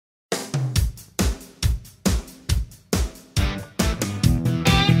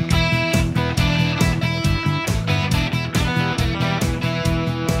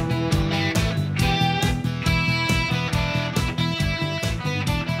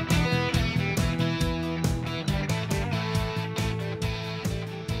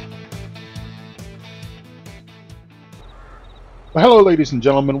Well, hello, ladies and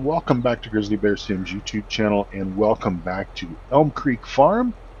gentlemen. Welcome back to Grizzly Bear Sims YouTube channel, and welcome back to Elm Creek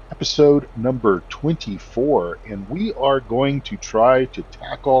Farm, episode number 24. And we are going to try to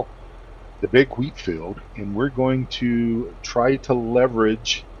tackle the big wheat field, and we're going to try to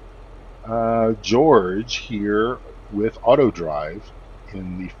leverage George here with auto drive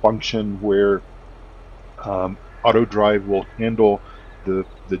in the function where um, auto drive will handle the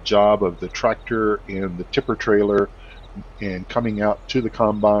job of the tractor and the tipper trailer and coming out to the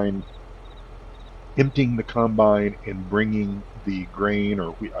combine, emptying the combine, and bringing the grain,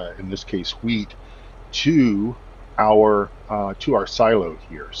 or in this case wheat, to our silo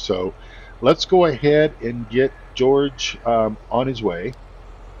here. So let's go ahead and get George on his way.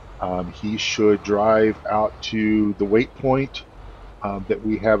 He should drive out to the wait point that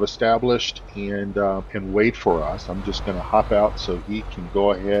we have established and wait for us. I'm just going to hop out so he can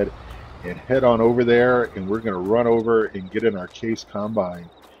go ahead and head on over there, and we're going to run over and get in our case combine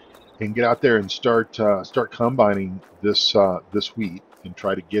and get out there and start combining this wheat and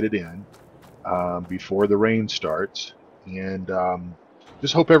try to get it in before the rain starts. And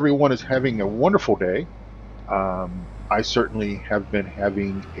just hope everyone is having a wonderful day. I certainly have been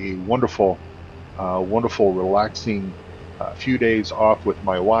having a wonderful, relaxing few days off with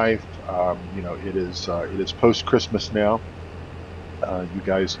my wife. It is post Christmas now. You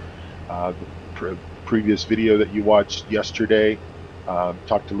guys, the previous video that you watched yesterday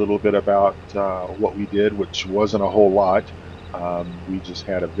talked a little bit about what we did, which wasn't a whole lot. We just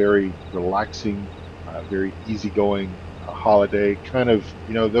had a very relaxing, very easygoing holiday. Kind of,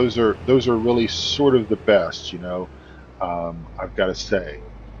 those are really sort of the best, I've got to say.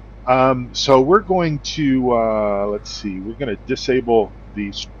 So we're going to let's see. We're going to disable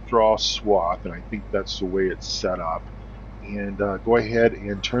the straw swath, and I think that's the way it's set up. And go ahead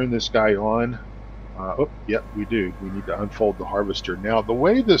and turn this guy on. Yep, we do. We need to unfold the harvester. Now, the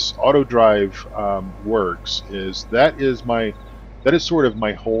way this auto drive works is that is sort of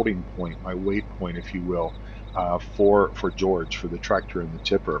my holding point, my wait point, if you will, for George, for the tractor and the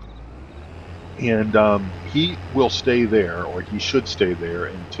tipper. And he will stay there, or he should stay there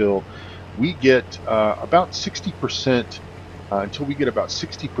until we get about 60%, until we get about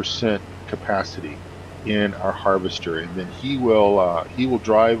 60% capacity in our harvester, and then he will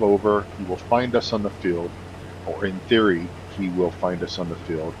drive over. He will find us on the field, or in theory, he will find us on the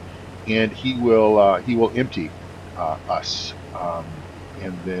field, and he will empty us,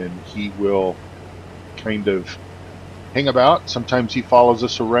 and then he will kind of hang about. Sometimes he follows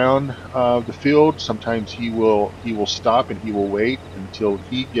us around the field. Sometimes he will stop and he will wait until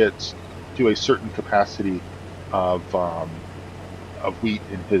he gets to a certain capacity of wheat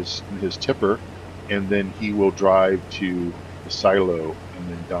in his tipper, and then he will drive to the silo and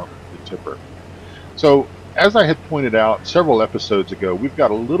then dump the tipper. So, as I had pointed out several episodes ago, we've got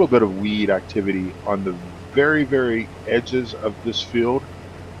a little bit of weed activity on the very edges of this field.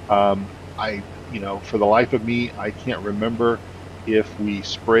 I, for the life of me, I can't remember if we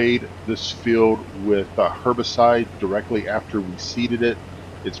sprayed this field with herbicide directly after we seeded it.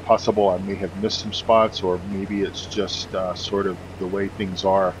 It's possible I may have missed some spots, or maybe it's just sort of the way things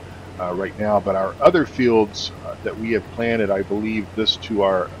are right now. But our other fields that we have planted, I believe this to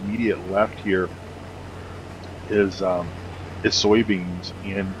our immediate left here is soybeans,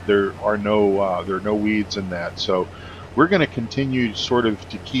 and there are no weeds in that. So we're going to continue sort of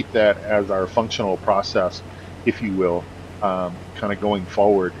to keep that as our functional process, if you will, kind of going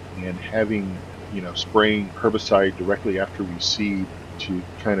forward, and having, spraying herbicide directly after we seed to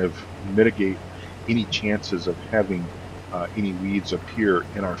kind of mitigate any chances of having any weeds appear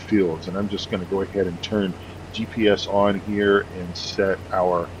in our fields. And I'm just going to go ahead and turn GPS on here and set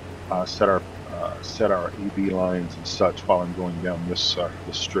our AB lines and such while I'm going down this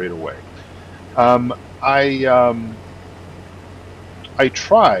straightaway. Um, I I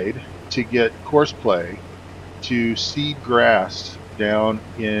tried to get Courseplay to seed grass down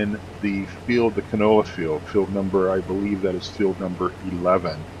in the field, the canola field, field number, I believe that is field number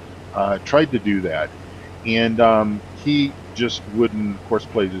 11. Tried to do that, and he just wouldn't.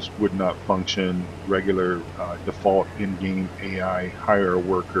 Courseplay just would not function. Regular default in-game AI hire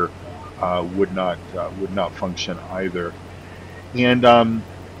worker would not function either. And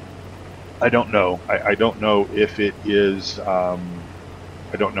I don't know. I don't know if it is.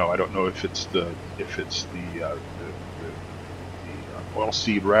 I don't know. I don't know if it's the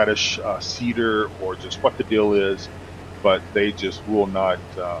oilseed radish seeder, or just what the deal is. But they just will not.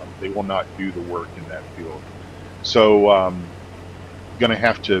 They will not do the work in that field. So going to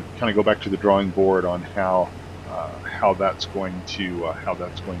have to kind of go back to the drawing board on how that's going to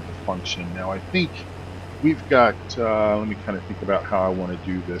function. Now, I think we've got, let me kind of think about how I want to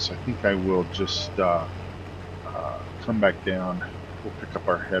do this. I think I will just come back down. We'll pick up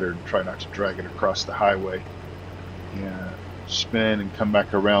our header and try not to drag it across the highway and spin and come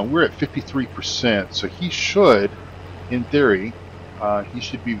back around. We're at 53%, so he should, in theory, he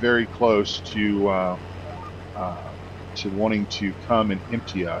should be very close to wanting to come and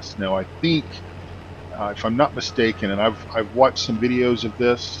empty us. Now, I think, if I'm not mistaken, and I've watched some videos of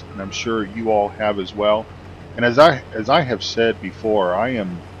this, and I'm sure you all have as well. And as I have said before, I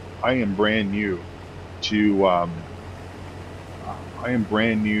am brand new to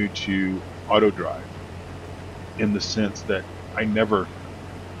auto drive, in the sense that I never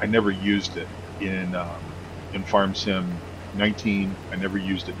used it in Farm Sim 19. I never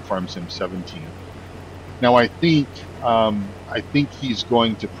used it in Farm Sim 17. Now I think he's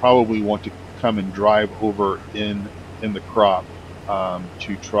going to probably want to come and drive over in the crop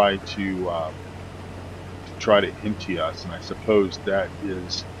to try to empty us, and I suppose that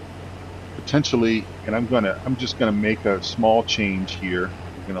is potentially. And I'm just gonna make a small change here.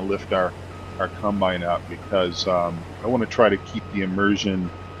 We're gonna lift our combine up because I want to try to keep the immersion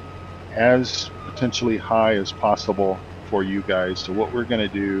as potentially high as possible for you guys. So what we're going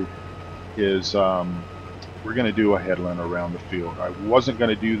to do is we're going to do a headland around the field. I wasn't going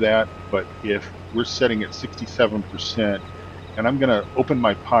to do that, but if we're setting at 67%, and I'm going to open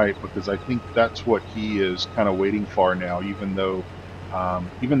my pipe because I think that's what he is kind of waiting for now, even though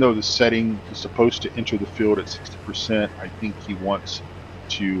the setting is supposed to enter the field at 60%, I think he wants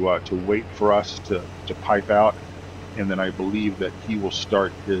to wait for us to pipe out, and then I believe that he will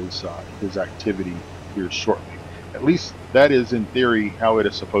start his activity here shortly. At least that is in theory how it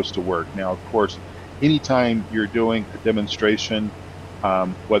is supposed to work. Now, of course, anytime you're doing a demonstration,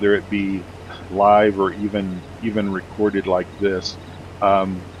 whether it be live or even recorded like this,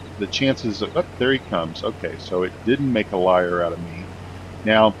 the chances of, oh, there he comes. Okay, so it didn't make a liar out of me.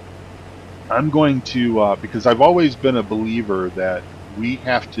 Now, I'm going to, because I've always been a believer that we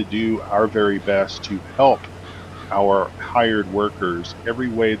have to do our very best to help our hired workers every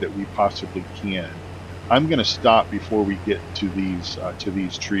way that we possibly can. I'm going to stop before we get to these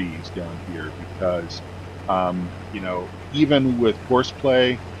trees down here because, you know, even with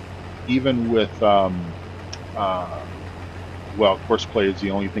horseplay, even with, well, horseplay is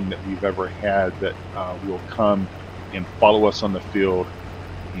the only thing that we've ever had that will come and follow us on the field,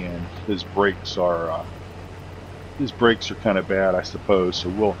 and his brakes are kind of bad, I suppose. So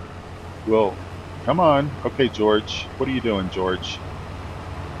we'll come on. Okay, George, what are you doing, George?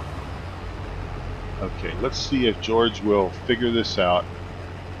 Okay, let's see if George will figure this out.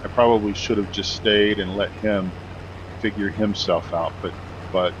 I probably should have just stayed and let him figure himself out, but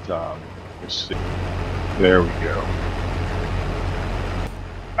we'll see. There we go.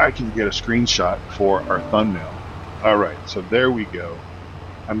 I can get a screenshot for our thumbnail. All right, so there we go.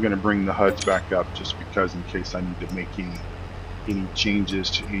 I'm going to bring the HUDs back up just because, in case I need to make any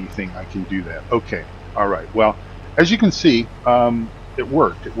changes to anything, I can do that. Okay, all right. Well, as you can see, it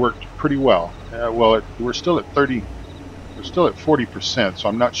worked. It worked pretty well. We're still at 30. We're still at 40%. So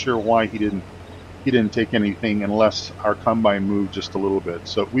I'm not sure why he didn't take anything unless our combine moved just a little bit.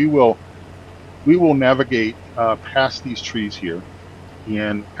 So we will navigate past these trees here.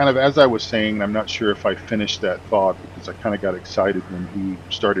 And kind of as I was saying, I'm not sure if I finished that thought because I kind of got excited when he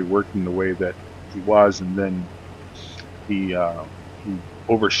started working the way that he was, and then he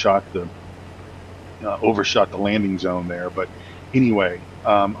overshot the landing zone there. But anyway,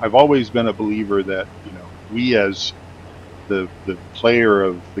 I've always been a believer that, you know, we as the player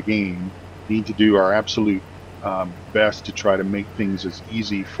of the game need to do our absolute best to try to make things as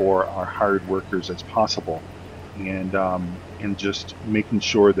easy for our hired workers as possible. And just making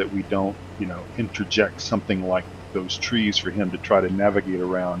sure that we don't, you know, interject something like those trees for him to try to navigate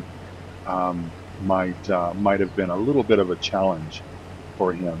around might have been a little bit of a challenge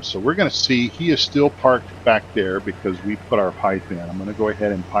for him. So we're going to see. He is still parked back there because we put our pipe in. I'm going to go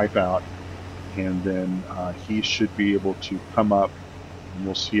ahead and pipe out, and then he should be able to come up, and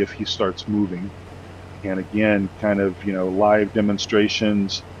we'll see if he starts moving. And again, kind of, you know, live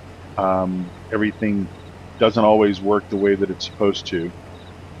demonstrations, everything doesn't always work the way that it's supposed to,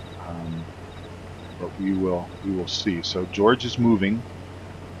 but we will see. So George is moving,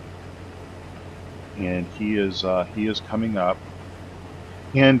 and he is coming up.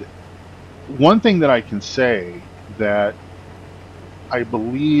 And one thing that I can say that I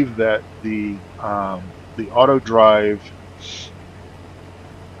believe that the auto drive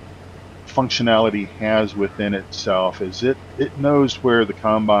functionality has within itself is it knows where the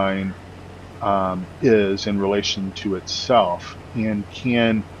combine is in relation to itself, and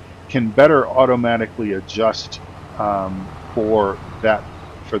can can better automatically adjust for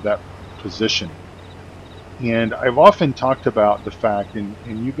that position. And I've often talked about the fact,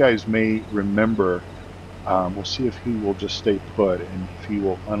 and you guys may remember, we'll see if he will just stay put and if he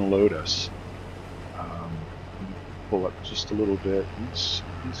will unload us. Pull up just a little bit. He's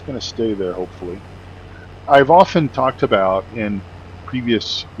going to stay there, hopefully. I've often talked about in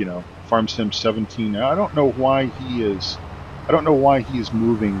previous, Farm Sim 17. I don't know why he is. I don't know why he is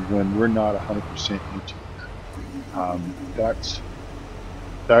moving when we're not 100% into it.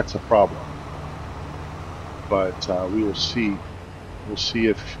 That's a problem. But we will see. We'll see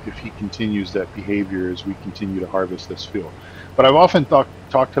if he continues that behavior as we continue to harvest this field. But I've often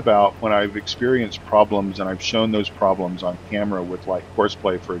talked about when I've experienced problems, and I've shown those problems on camera with like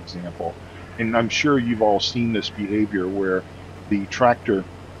Horseplay, for example. And I'm sure you've all seen this behavior where the tractor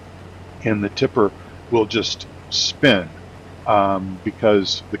and the tipper will just spin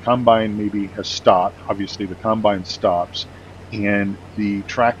because the combine maybe has stopped. Obviously, the combine stops, and the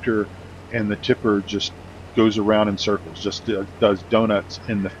tractor and the tipper just goes around in circles, just does donuts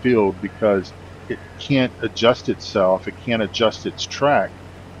in the field because it can't adjust itself, it can't adjust its track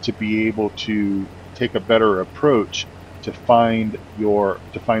to be able to take a better approach to find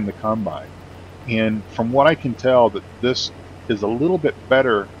the combine. And from what I can tell, that this is a little bit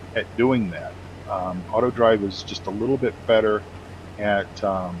better at doing that. AutoDrive is just a little bit better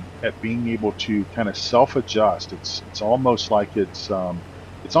at being able to kind of self-adjust. It's almost like it's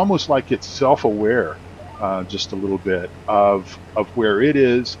self-aware. Just a little bit of where it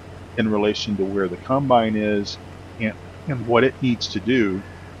is in relation to where the combine is, and what it needs to do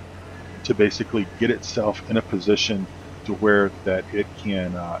to basically get itself in a position to where that it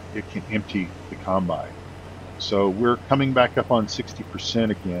can empty the combine. So we're coming back up on 60%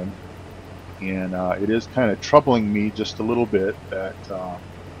 again, and it is kind of troubling me just a little bit that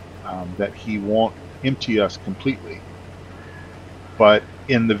that he won't empty us completely. But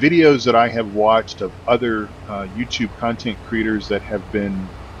in the videos that I have watched of other YouTube content creators that have been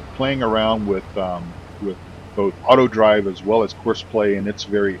playing around with both AutoDrive as well as Horseplay in its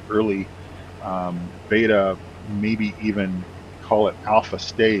very early beta, maybe even call it alpha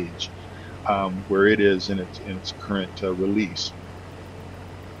stage, where it is in its current release,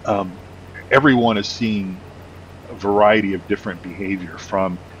 everyone is seeing a variety of different behavior,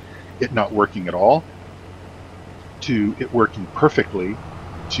 from it not working at all to it working perfectly,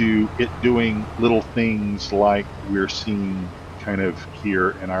 to it doing little things like we're seeing kind of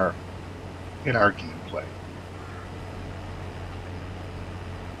here in our gameplay.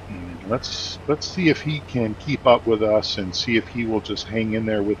 And let's see if he can keep up with us, and see if he will just hang in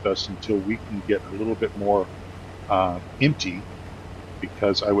there with us until we can get a little bit more empty,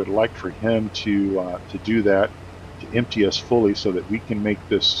 because I would like for him to do that, to empty us fully, so that we can make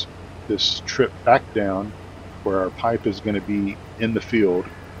this trip back down where our pipe is going to be in the field,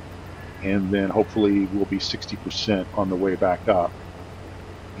 and then hopefully we'll be 60% on the way back up.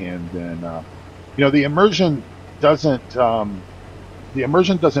 And then the immersion doesn't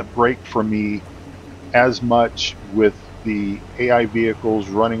break for me as much with the AI vehicles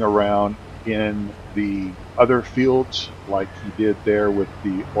running around in the other fields like he did there with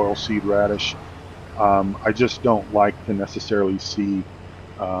the oilseed radish. I just don't like to necessarily see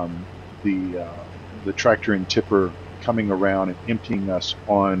the tractor and tipper coming around and emptying us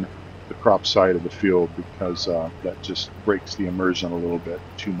on the crop side of the field, because that just breaks the immersion a little bit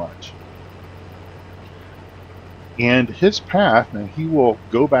too much. And his path, now he will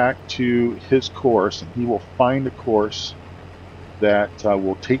go back to his course, and he will find a course that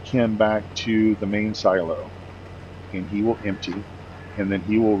will take him back to the main silo, and he will empty, and then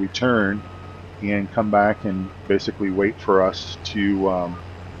he will return and come back and basically wait for us to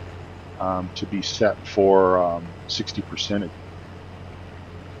be set for 60%.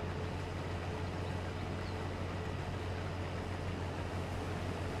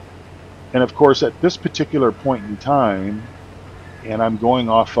 And of course, at this particular point in time, and I'm going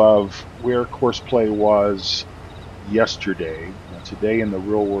off of where Horseplay was yesterday. Today in the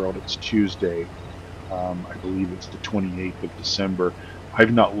real world, it's Tuesday. I believe it's the 28th of December.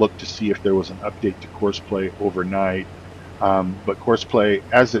 I've not looked to see if there was an update to Horseplay overnight. But Horseplay,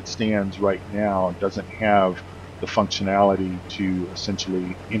 as it stands right now, doesn't have the functionality to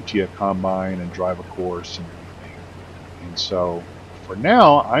essentially empty a combine and drive a course and everything. And so, for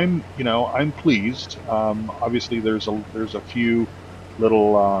now, I'm pleased. Obviously, there's a few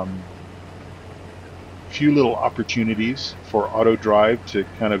little opportunities for AutoDrive to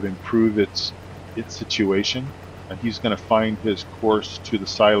kind of improve its situation. And he's going to find his course to the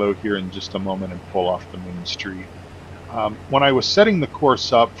silo here in just a moment and pull off the main street. When I was setting the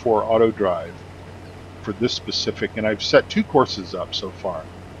course up for auto drive for this specific, and I've set 2 courses up so far.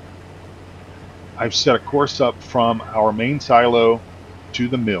 I've set a course up from our main silo to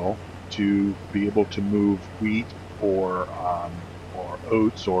the mill to be able to move wheat or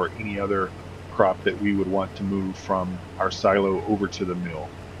oats or any other crop that we would want to move from our silo over to the mill.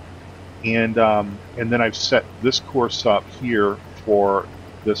 And then I've set this course up here for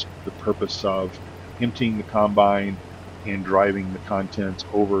the purpose of emptying the combine and driving the contents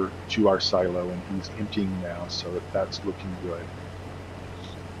over to our silo, and he's emptying now, so that's looking good.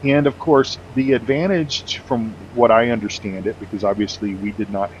 And of course, the advantage from what I understand it, because obviously we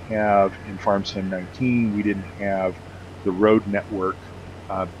did not have in FarmSim 19, we didn't have the road network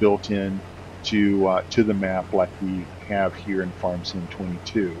built in to the map like we have here in FarmSim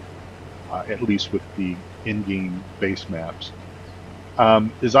 22, at least with the in-game base maps,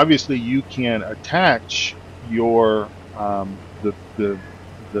 is obviously you can attach your the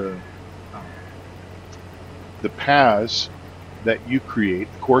paths that you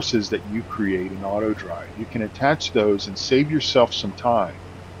create, the courses that you create in auto drive. You can attach those and save yourself some time,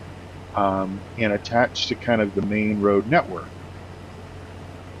 and attach to kind of the main road network.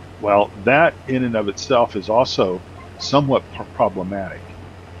 Well, that in and of itself is also somewhat problematic,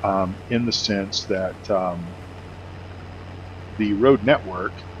 in the sense that the road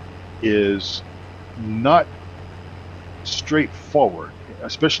network is not straightforward,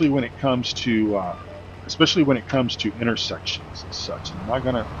 especially when it comes to intersections and such. And I'm not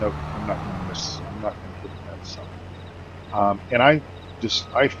gonna hit that some. And I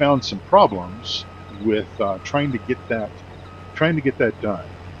found some problems with trying to get that done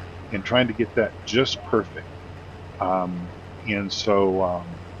and trying to get that just perfect. And so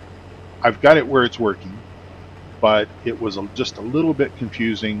I've got it where it's working, but it was just a little bit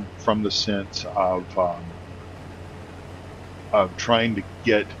confusing from the sense of trying to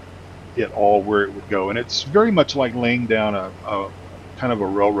get it all where it would go. And it's very much like laying down a kind of a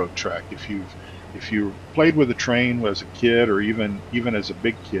railroad track. If you played with a train as a kid, or even as a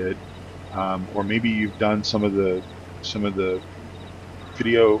big kid, or maybe you've done some of the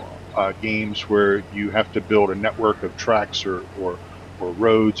video games where you have to build a network of tracks or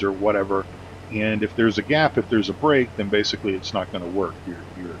roads or whatever, and if there's a gap, if there's a break, then basically it's not going to work.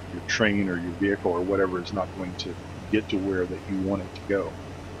 Your train or your vehicle or whatever is not going to get to where that you want it to go.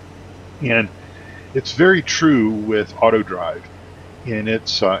 And it's very true with auto drive in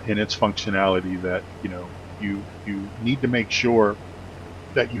its functionality that you need to make sure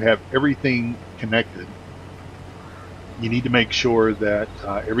that you have everything connected. You need to make sure that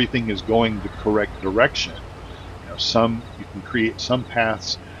everything is going the correct direction. You can create some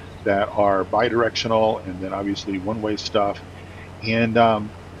paths that are bi-directional, and then obviously one-way stuff. And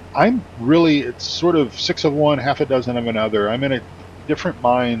it's sort of 6 of one, half a dozen of another. I'm in a different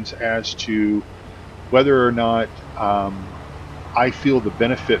minds as to whether or not I feel the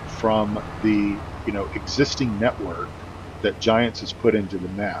benefit from the existing network that Giants has put into the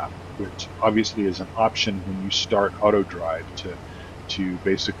map, which obviously is an option when you start auto drive to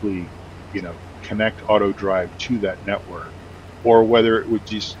basically connect auto drive to that network, or whether it would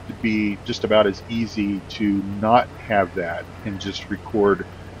just be just about as easy to not have that and just record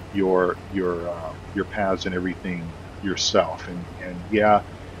your paths and everything yourself. And yeah,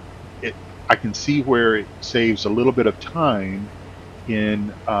 I can see where it saves a little bit of time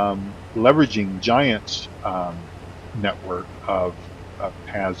in leveraging Giant's network of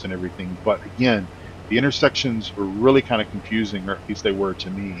paths and everything. But again, the intersections were really kind of confusing, or at least they were to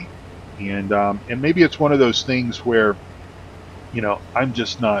me. And maybe it's one of those things where I'm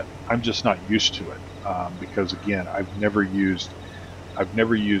just not used to it, because again, I've never used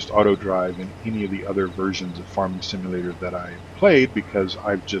auto drive in any of the other versions of Farming Simulator that I played, because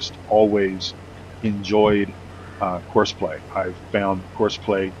I've just always enjoyed courseplay. I've found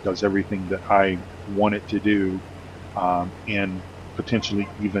courseplay does everything that I want it to do, and potentially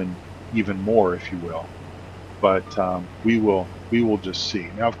even more, if you will. But we will just see.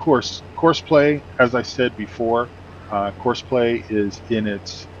 Now, of course, courseplay, as I said before, courseplay is in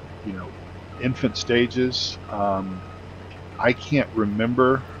its infant stages. I can't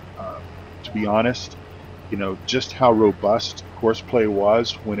remember, to be honest, just how robust courseplay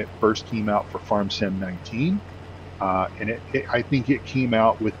was when it first came out for FarmSim 19, and I think it came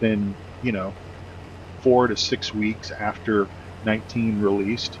out within 4 to 6 weeks after 19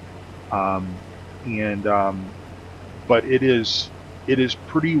 released, but it is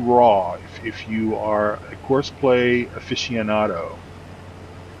pretty raw. If you are a courseplay aficionado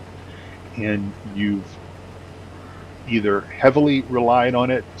and you've either heavily relied on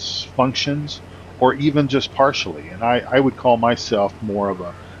its functions, or even just partially. And I would call myself more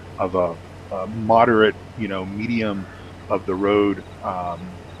of a moderate, medium of the road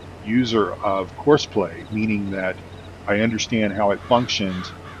user of courseplay, meaning that I understand how it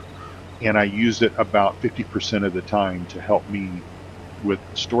functions and I use it about 50% of the time to help me with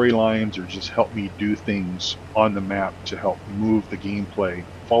storylines or just help me do things on the map to help move the gameplay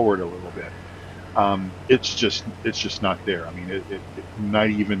forward a little bit. It's just not there. I mean, it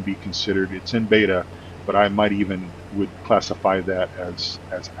might even be considered, it's in beta, but I might even would classify that as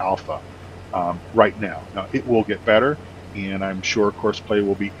alpha right now. Now it will get better, and I'm sure courseplay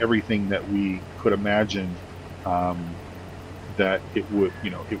will be everything that we could imagine that it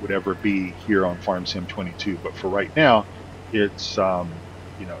would ever be here on Farm Sim 22. But for right now, it's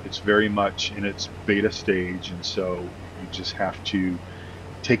it's very much in its beta stage, and so you just have to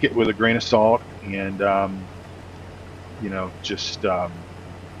take it with a grain of salt and just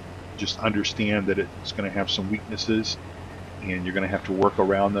understand that it's going to have some weaknesses, and you're going to have to work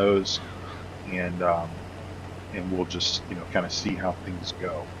around those, and we'll just kind of see how things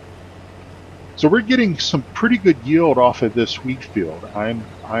go. So we're getting some pretty good yield off of this wheat field. I'm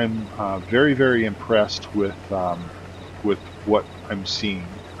very, very impressed with what I'm seeing.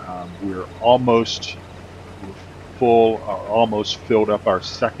 We're almost full, or almost filled up our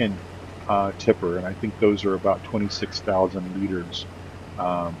second tipper, and I think those are about 26,000 liters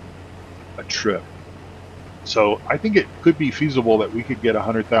a trip. So I think it could be feasible that we could get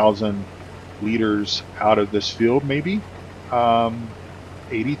 100,000 liters out of this field, maybe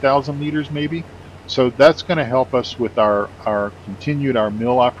 80,000 liters maybe. So that's going to help us with our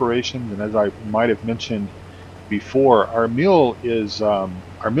mill operations. And as I might have mentioned before, our mill is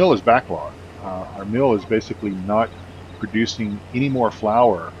backlogged. Our mill is basically not producing any more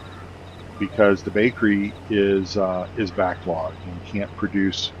flour because the bakery is backlogged and can't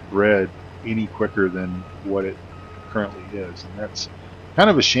produce bread any quicker than what it currently is. And that's kind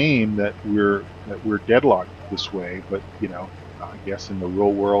of a shame that we're deadlocked this way. But I guess in the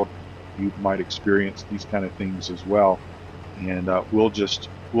real world, you might experience these kind of things as well. And we'll just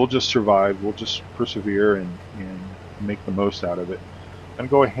survive. We'll just persevere and make the most out of it. I'm going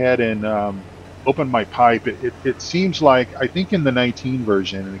to go ahead and open my pipe. It seems like, I think in the 19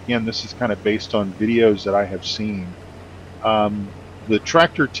 version, and again, this is kind of based on videos that I have seen, the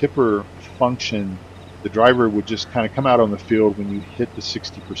tractor tipper function, the driver would just kind of come out on the field when you hit the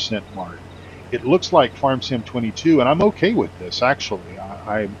 60% mark. It looks like Farm Sim 22, and I'm okay with this actually.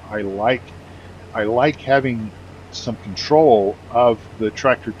 I like having some control of the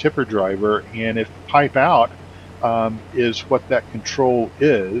tractor tipper driver, and if pipe out is what that control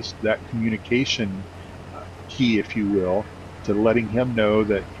is, that communication key, if you will, to letting him know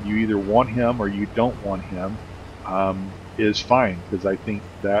that you either want him or you don't want him, is fine, because I think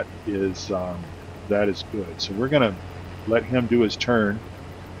that is good. So we're going to let him do his turn,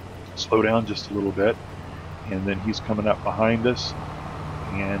 slow down just a little bit, and then he's coming up behind us,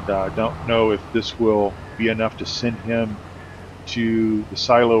 and don't know if this will be enough to send him to the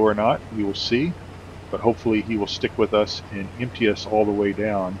silo or not. We will see, but hopefully he will stick with us and empty us all the way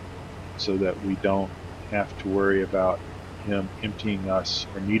down so that we don't have to worry about him emptying us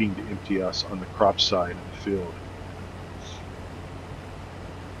or needing to empty us on the crop side of the field.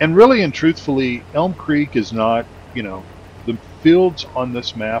 And really and truthfully, Elm Creek is not, the fields on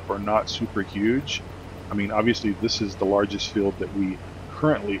this map are not super huge. I mean, obviously this is the largest field that we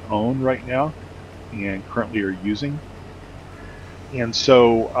currently own right now and currently are using. And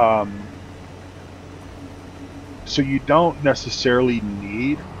so so you don't necessarily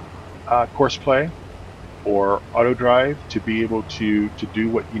need courseplay or auto drive to be able to do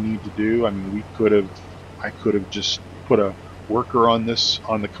what you need to do. I mean, I could have just put a worker on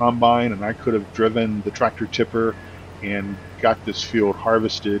the combine, and I could have driven the tractor tipper and got this field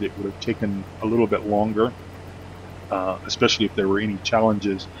harvested. It would have taken a little bit longer, especially if there were any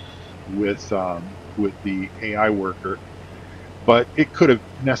challenges with the AI worker. But it could have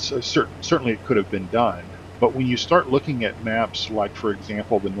certainly it could have been done. But when you start looking at maps like, for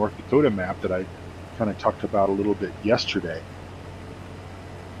example, the North Dakota map that I kind of talked about a little bit yesterday,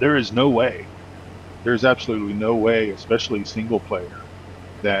 there is no way, there's absolutely no way, especially single player,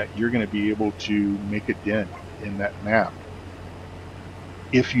 that you're going to be able to make a dent in that map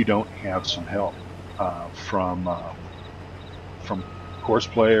if you don't have some help from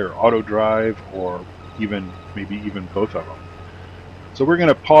courseplay or auto drive, or maybe even both of them. So we're going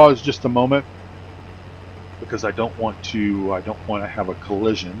to pause just a moment because I don't want to have a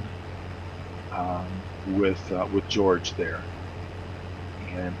collision with George there.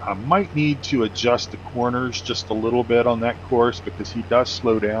 And I might need to adjust the corners just a little bit on that course because he does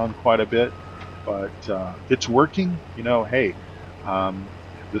slow down quite a bit. but it's working. Hey, um,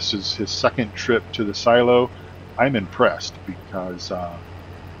 this is his second trip to the silo. I'm impressed because,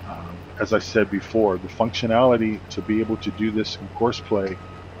 as I said before, the functionality to be able to do this in courseplay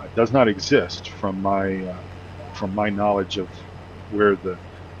does not exist from my knowledge of where the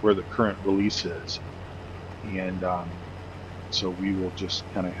current release is, and so we will just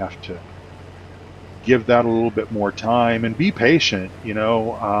kind of have to give that a little bit more time and be patient.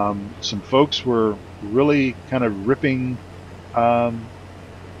 Some folks were really kind of ripping um,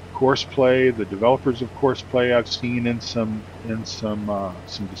 Courseplay. The developers of Courseplay I've seen in some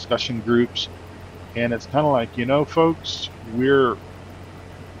discussion groups, and it's kind of like, folks, you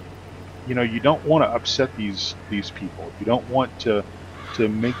don't want to upset these people. You don't want to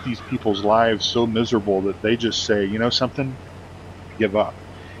make these people's lives so miserable that they just say, something, give up,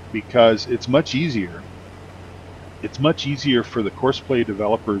 because it's much easier for the Courseplay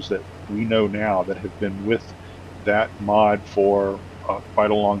developers that we know now that have been with that mod for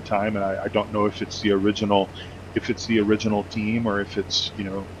quite a long time, and I don't know if it's the original team, or if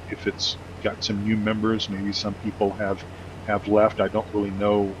it's got some new members. Maybe some people have left. I don't really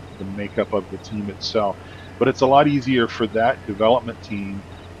know the makeup of the team itself, but it's a lot easier for that development team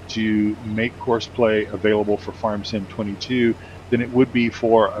to make Courseplay available for FarmSim 22 than it would be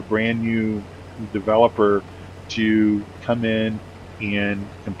for a brand new developer to come in and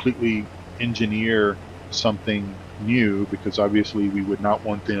completely engineer something new, because obviously we would not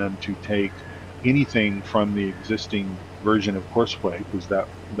want them to take anything from the existing version of Courseplay, because that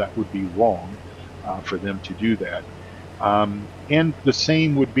would be wrong for them to do that. And the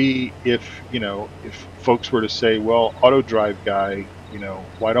same would be if folks were to say, well, AutoDrive guy,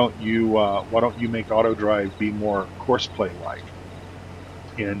 why don't you make AutoDrive be more Courseplay like?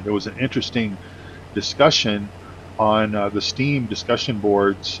 And there was an interesting discussion on the Steam discussion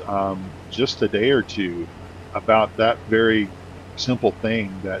boards just a day or two about that very simple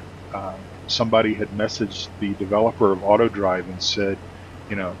thing, that somebody had messaged the developer of AutoDrive and said,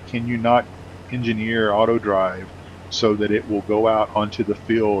 can you not engineer AutoDrive so that it will go out onto the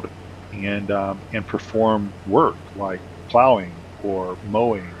field and perform work like plowing or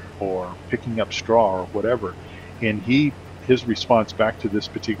mowing or picking up straw or whatever? And his response back to this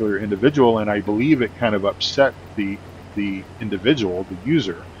particular individual, and I believe it kind of upset the individual, the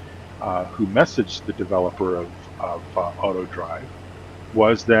user, who messaged the developer of AutoDrive,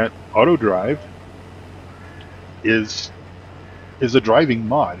 was that AutoDrive is a driving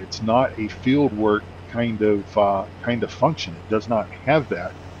mod. It's not a field work kind of function. It does not have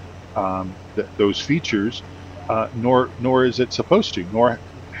those features, nor is it supposed to, nor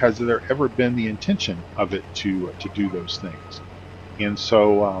has there ever been the intention of it to do those things. And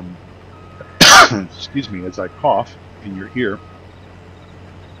so, excuse me as I cough in your ear.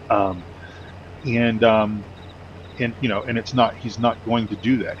 And it's not. He's not going to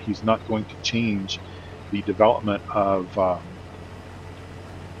do that. He's not going to change the development of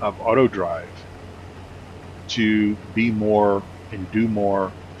AutoDrive to be more and do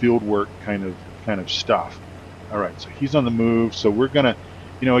more field work kind of stuff. All right, so he's on the move. So we're gonna,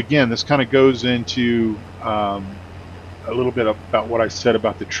 again, this kind of goes into a little bit about what I said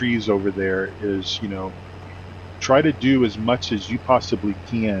about the trees over there. Is try to do as much as you possibly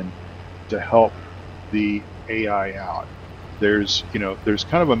can to help the AI out. There's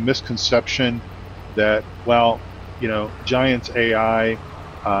kind of a misconception that, well, Giant's AI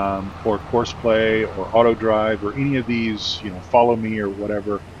or Courseplay or AutoDrive or any of these, Follow Me or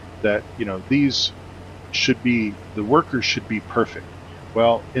whatever, that these should be, the workers should be perfect.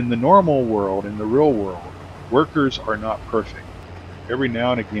 Well, in the normal world, in the real world, workers are not perfect. Every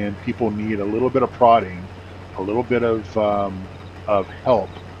now and again, people need a little bit of prodding, a little bit of help,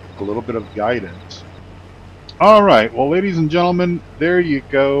 a little bit of guidance. All right, well, ladies and gentlemen, there you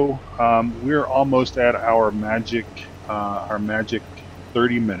go. We're almost at our magic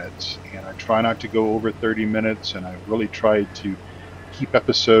 30 minutes, and I try not to go over 30 minutes, and I really tried to keep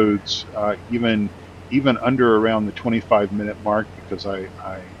episodes even under around the 25-minute mark, because I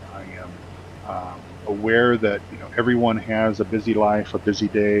am aware that everyone has a busy life, a busy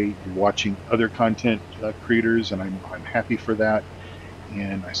day, watching other content creators, and I'm happy for that.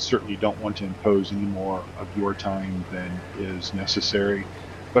 And I certainly don't want to impose any more of your time than is necessary.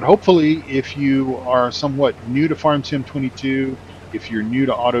 But hopefully, if you are somewhat new to FarmSim 22, if you're new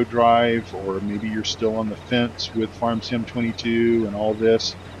to AutoDrive, or maybe you're still on the fence with FarmSim 22 and all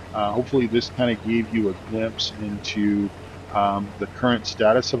this, hopefully this kind of gave you a glimpse into the current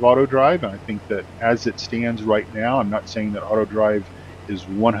status of AutoDrive. And I think that as it stands right now, I'm not saying that AutoDrive is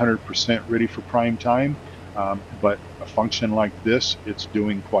 100% ready for prime time, but a function like this, it's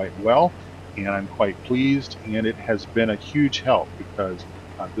doing quite well. and I'm quite pleased, and it has been a huge help because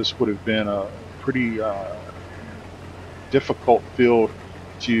this would have been a pretty difficult field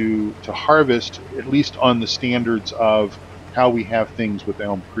to harvest, at least on the standards of how we have things with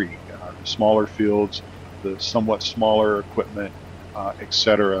Elm Creek, the smaller fields, the somewhat smaller equipment,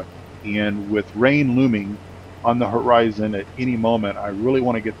 etc. And with rain looming on the horizon at any moment, I really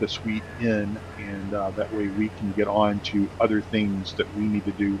want to get this wheat in, and that way we can get on to other things that we need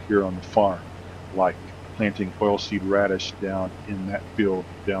to do here on the farm, like planting oilseed radish down in that field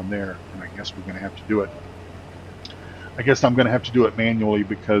down there. And I guess we're going to have to do it. I guess I'm going to have to do it manually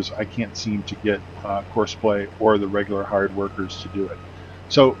because I can't seem to get Courseplay or the regular hired workers to do it.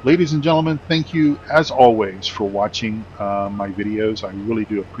 So, ladies and gentlemen, thank you as always for watching my videos. I really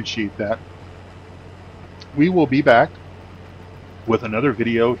do appreciate that. We will be back with another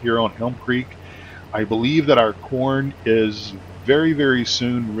video here on Elm Creek. I believe that our corn is very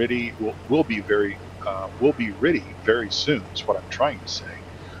soon ready. Will be ready very soon. Is what I'm trying to say.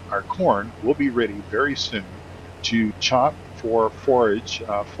 Our corn will be ready very soon to chop for forage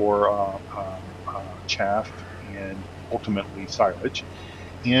for chaff and ultimately silage.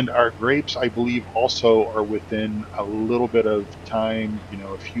 And our grapes, I believe, also are within a little bit of time,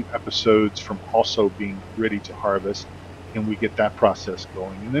 a few episodes from also being ready to harvest, and we get that process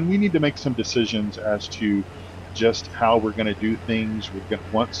going. And then we need to make some decisions as to just how we're going to do things.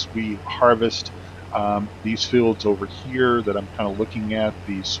 Once we harvest these fields over here that I'm kind of looking at,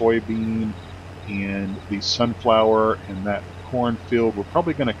 the soybean and the sunflower and that corn field, we're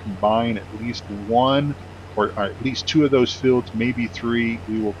probably going to combine at least one or at least two of those fields, maybe three.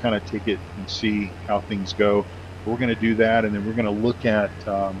 We will kind of take it and see how things go. We're going to do that, and then we're going to look at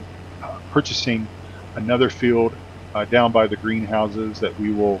purchasing another field down by the greenhouses that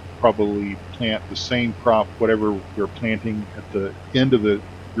we will probably plant the same crop, whatever we're planting at the end of the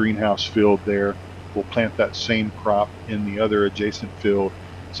greenhouse field there. We'll plant that same crop in the other adjacent field,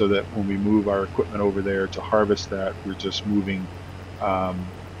 so that when we move our equipment over there to harvest that, we're just moving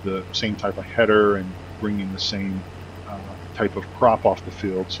the same type of header and bringing the same type of crop off the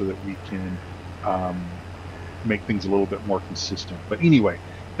field, so that we can make things a little bit more consistent. But anyway,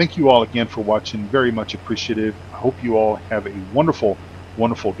 thank you all again for watching. Very much appreciative. I hope you all have a wonderful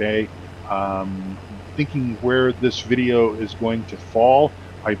day. Thinking where this video is going to fall,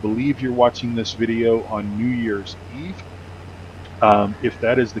 I believe you're watching this video on New Year's Eve. If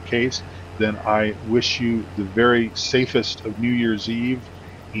that is the case, then I wish you the very safest of New Year's Eve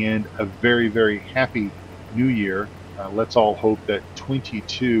and a very happy New Year. Let's all hope that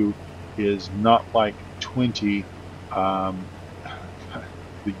 22 is not like 20, the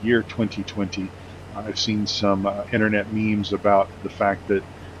year 2020. I've seen some internet memes about the fact that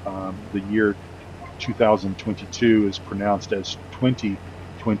the year 2022 is pronounced as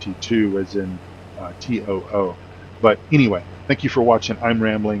 2022, as in TOO. But anyway, thank you for watching. I'm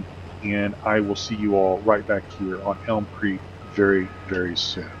rambling, and I will see you all right back here on Elm Creek very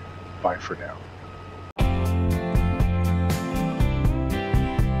soon. Bye for now.